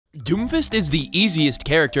Doomfist is the easiest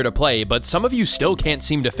character to play, but some of you still can't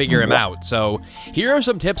seem to figure him out, so here are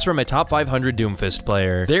some tips from a top 500 Doomfist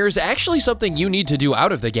player. There's actually something you need to do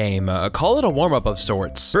out of the game, call it a warm-up of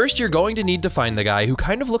sorts. First, you're going to need to find the guy who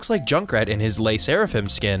kind of looks like Junkrat in his Le Seraphim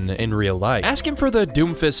skin in real life. Ask him for the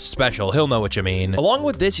Doomfist special, he'll know what you mean. Along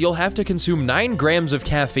with this, you'll have to consume 9 grams of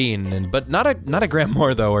caffeine, but not a gram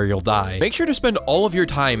more though, or you'll die. Make sure to spend all of your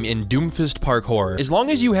time in Doomfist parkour. As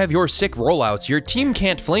long as you have your sick rollouts, your team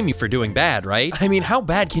can't flame you for doing bad, right? I mean, how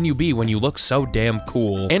bad can you be when you look so damn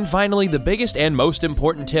cool? And finally, the biggest and most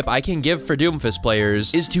important tip I can give for Doomfist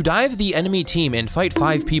players is to dive the enemy team and fight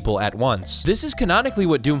 5 people at once. This is canonically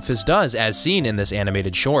what Doomfist does, as seen in this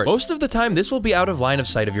animated short. Most of the time, this will be out of line of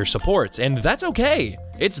sight of your supports, and that's okay.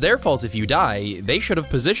 It's their fault if you die. They should have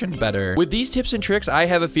positioned better. With these tips and tricks, I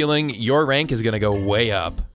have a feeling your rank is gonna go way up.